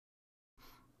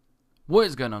What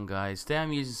is going on, guys? Today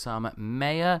I'm using some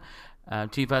Maya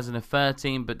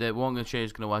 2013, but the one I'm going to show you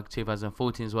is going to work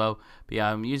 2014 as well. But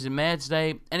yeah, I'm using Maya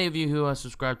today. Any of you who are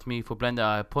subscribed to me for Blender,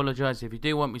 I apologize. If you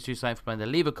do want me to do something for Blender,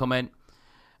 leave a comment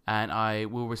and I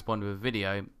will respond with a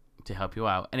video to help you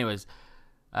out. Anyways,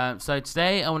 so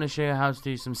today I want to show you how to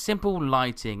do some simple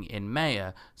lighting in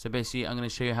Maya. So basically I'm going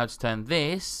to show you how to turn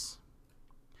this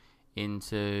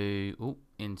into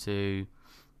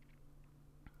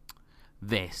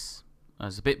this.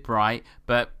 It's a bit bright,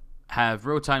 but have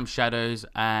real-time shadows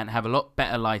and have a lot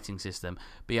better lighting system.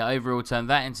 But yeah, overall turn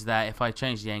that into that. If I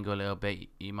change the angle a little bit,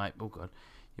 you might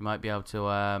be able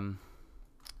to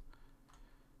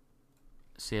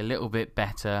see a little bit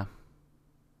better.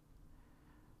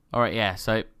 Alright, yeah,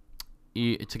 so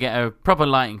to get a proper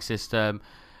lighting system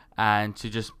and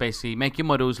to just basically make your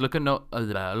models look a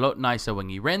lot nicer when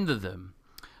you render them.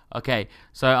 Okay,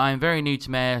 so I'm very new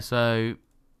to Maya, so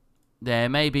there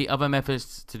may be other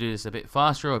methods to do this a bit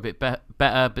faster or a bit better,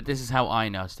 but this is how I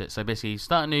noticed it. So basically,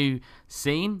 start a new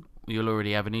scene. You'll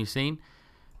already have a new scene.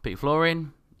 Put your floor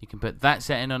in. You can put that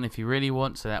setting on if you really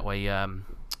want, so that way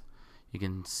you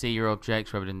can see your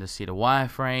objects rather than just see the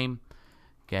wireframe.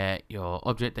 Get your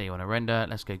object that you want to render.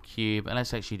 Let's go cube, and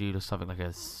let's actually do something like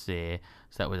a sphere,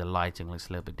 so that way the lighting looks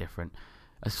a little bit different.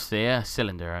 A sphere, a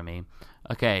cylinder, I mean.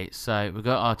 Okay, so we've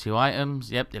got our two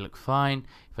items. Yep, they look fine.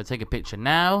 If I take a picture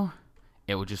now,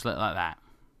 it will just look like that.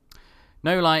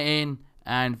 No lighting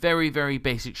and very, very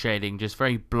basic shading, just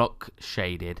very block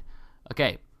shaded.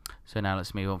 Okay, so now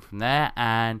let's move on from there.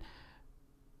 And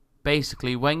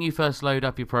basically, when you first load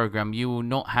up your program, you will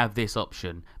not have this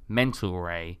option, mental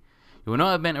ray. You will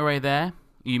not have mental ray there.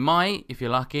 You might, if you're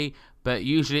lucky, but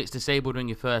usually it's disabled when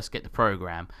you first get the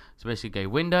program. So basically go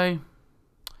Window,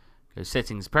 go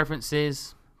Settings,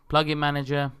 Preferences, Plugin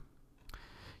Manager.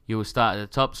 You will start at the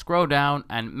top, scroll down,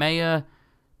 and Maya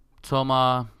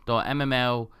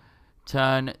Toma.mml,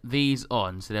 turn these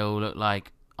on so they'll look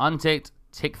like unticked.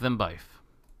 Tick them both.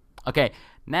 Okay,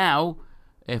 now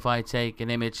if I take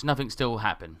an image, nothing still will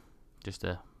happen. Just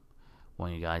to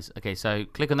warn you guys. Okay, so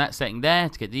click on that setting there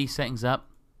to get these settings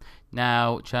up.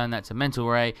 Now turn that to mental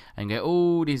ray and get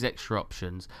all these extra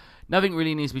options. Nothing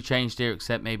really needs to be changed here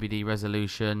except maybe the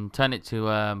resolution. Turn it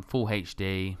to full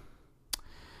HD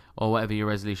or whatever your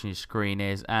resolution your screen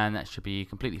is, and that should be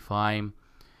completely fine.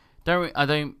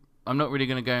 I'm not really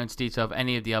going to go into detail of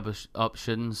any of the other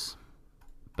options,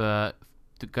 but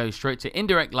to go straight to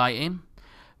indirect lighting,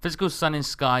 physical sun and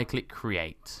sky, click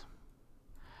create.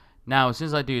 Now as soon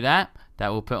as I do that, that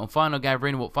will put on final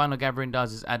gathering. What final gathering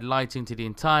does is add lighting to the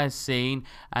entire scene,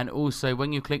 and also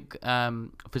when you click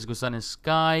physical sun and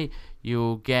sky,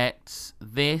 you'll get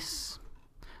this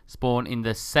spawn in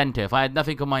the center. If I had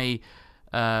nothing on my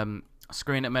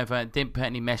screen at the didn't put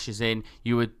any meshes in,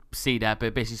 you would see that, but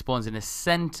it basically spawns in the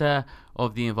center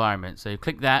of the environment. So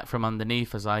click that from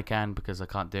underneath, as I can, because I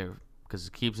can't do it because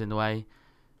the cube's in the way.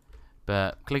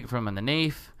 But click it from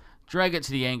underneath, drag it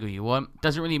to the angle you want.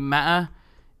 Doesn't really matter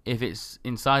if it's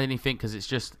inside anything because it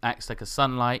just acts like a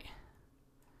sunlight,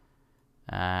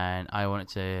 and I want it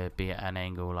to be at an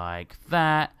angle like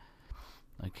that.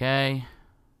 Okay,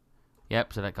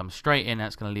 yep, so that comes straight in.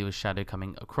 That's going to leave a shadow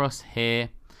coming across here.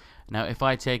 Now if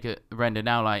I take a render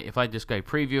now, like if I just go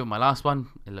preview of my last one,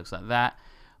 it looks like that.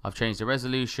 I've changed the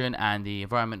resolution and the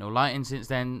environmental lighting since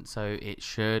then, so it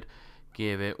should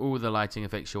give it all the lighting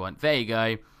effects you want. There you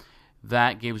go.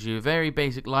 That gives you very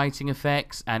basic lighting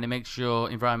effects, and it makes your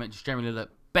environment just generally look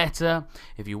better.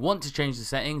 If you want to change the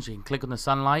settings, you can click on the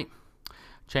sunlight,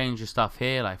 change your stuff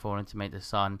here, like if I wanted to make the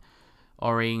sun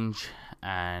orange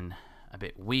and a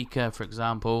bit weaker, for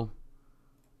example.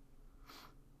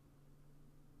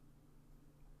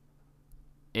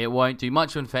 It won't do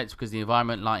much of an effect because the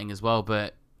environment lighting as well,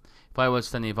 but if I was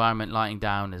to turn the environment lighting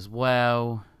down as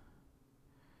well,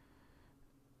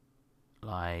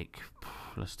 like,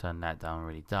 let's turn that down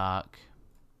really dark.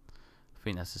 I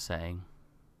think that's the setting.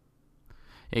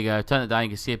 Here you go, turn it down, you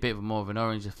can see a bit more of an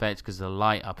orange effect because of the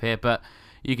light up here, but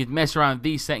you could mess around with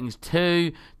these settings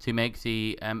too to make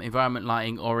the environment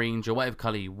lighting orange or whatever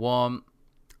color you want.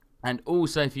 And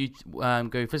also if you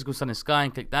go physical sun and sky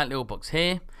and click that little box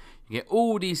here, you get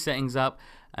all these settings up,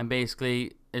 and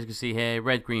basically, as you can see here,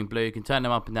 red, green, blue, you can turn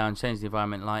them up and down, change the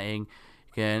environment lighting.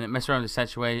 You can mess around with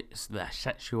the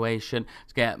saturation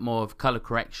to get more of color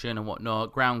correction and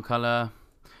whatnot. Ground color,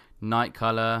 night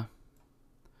color.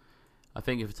 I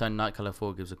think if you turn night color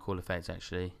 4, it gives a cool effect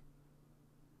actually.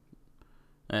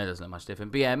 It doesn't look much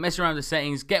different. But yeah, mess around with the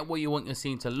settings, get what you want your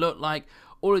scene to look like.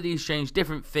 All of these change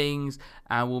different things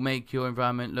and will make your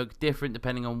environment look different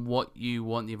depending on what you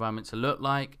want the environment to look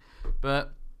like.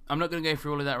 But I'm not going to go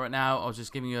through all of that right now. I was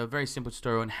just giving you a very simple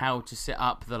tutorial on how to set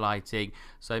up the lighting.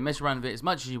 So mess around with it as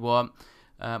much as you want.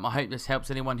 I hope this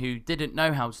helps anyone who didn't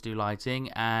know how to do lighting.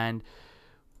 And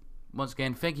once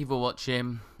again, thank you for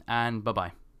watching, and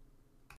bye-bye.